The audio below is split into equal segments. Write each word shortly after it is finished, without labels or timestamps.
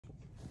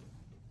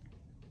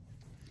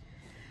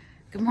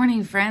Good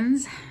morning,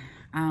 friends.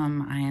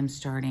 I am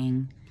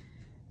starting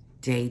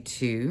day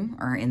 2,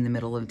 or in the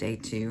middle of day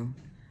 2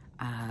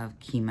 of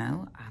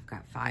chemo. I've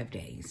got 5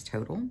 days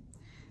total.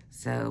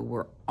 So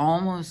we're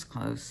almost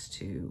close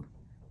to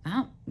the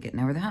hump,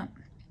 getting over the hump.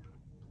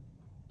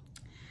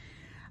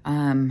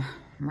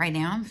 Right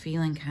now I'm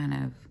feeling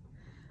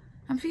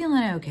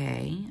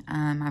okay.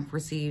 I've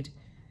received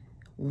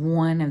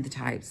one of the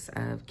types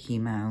of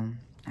chemo.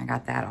 I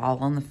got that all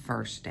on the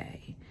first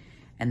day.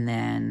 And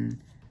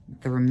then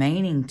the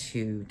remaining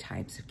 2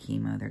 types of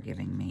chemo they're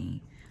giving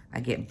me, I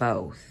get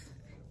both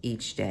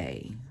each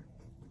day,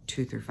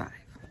 2 through 5.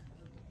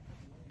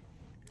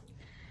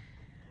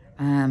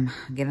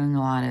 Getting a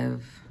lot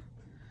of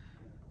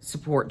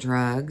support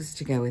drugs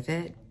to go with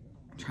it,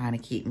 trying to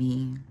keep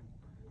me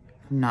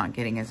from not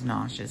getting as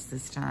nauseous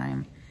this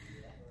time.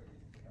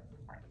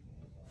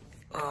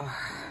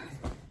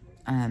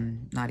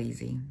 Not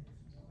easy.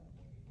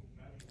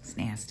 It's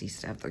nasty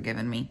stuff they're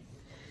giving me.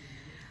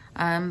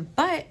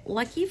 But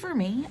lucky for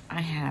me,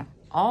 I have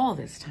all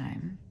this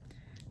time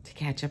to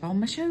catch up on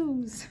my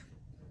shows.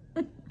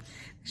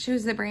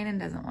 Shows that Brandon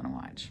doesn't want to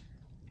watch.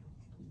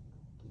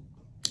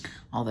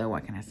 Although,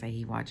 what can I say?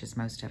 He watches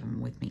most of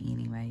them with me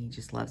anyway. He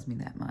just loves me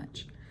that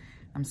much.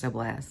 I'm so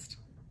blessed.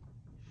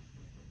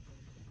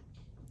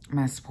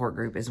 My support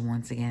group is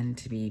once again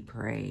to be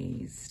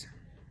praised.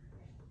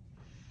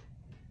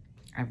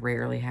 I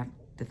rarely have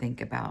to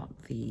think about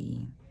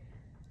the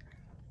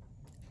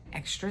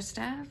extra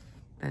stuff.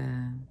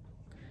 The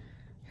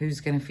who's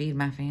going to feed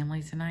my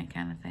family tonight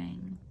kind of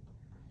thing.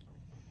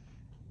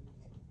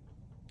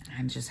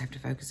 I just have to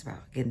focus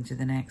about getting to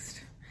the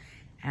next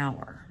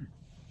hour.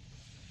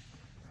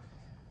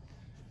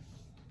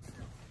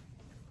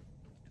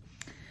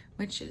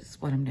 Which is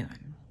what I'm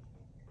doing.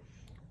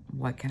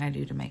 What can I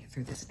do to make it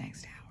through this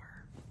next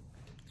hour?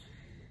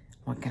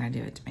 What can I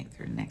do to make it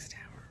through the next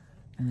hour?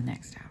 And the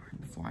next hour?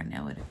 And before I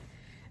know it,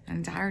 an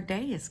entire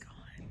day is gone.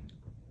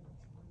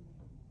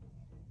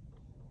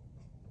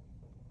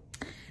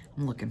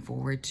 I'm looking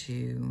forward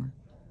to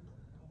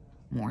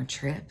more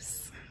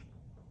trips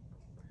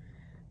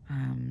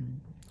and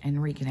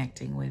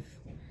reconnecting with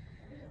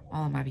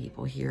all of my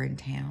people here in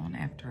town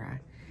after I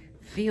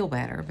feel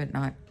better, but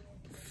not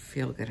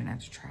feel good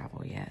enough to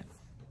travel yet.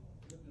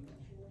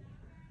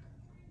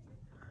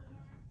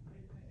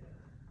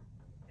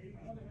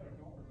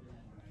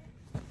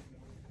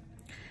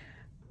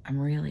 I'm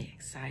really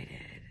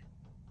excited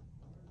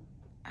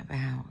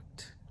about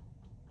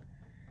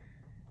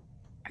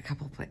a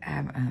couple of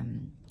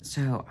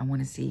so I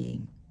want to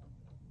see,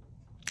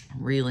 I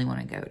really want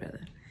to go to the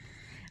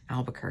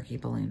Albuquerque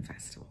Balloon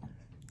Festival.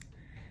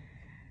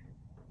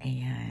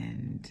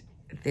 And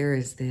there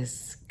is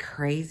this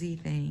crazy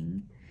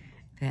thing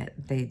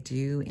that they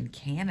do in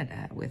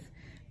Canada with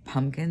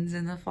pumpkins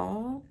in the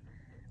fall,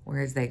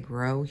 whereas they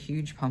grow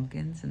huge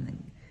pumpkins and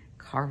then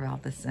carve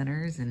out the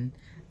centers and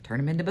turn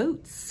them into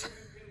boots.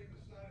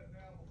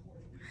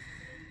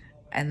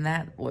 And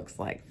that looks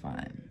like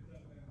fun.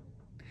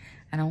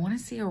 And I want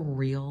to see a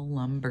real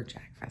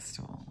lumberjack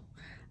festival.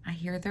 I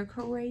hear they're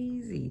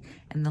crazy.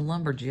 And the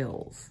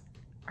lumberjills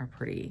are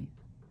pretty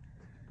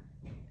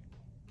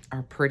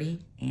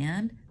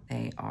and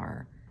they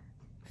are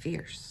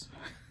fierce.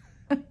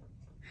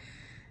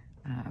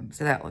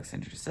 So that looks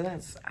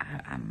interesting. So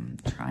I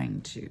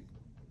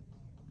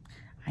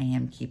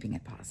am keeping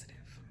it positive.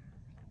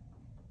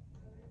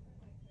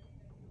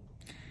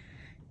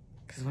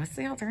 Because what's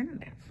the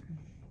alternative?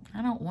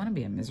 I don't want to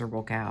be a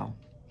miserable cow.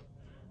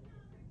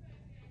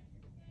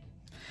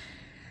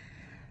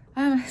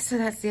 So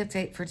that's the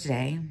update for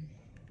today.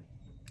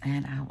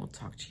 And I will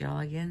talk to y'all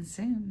again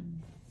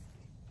soon.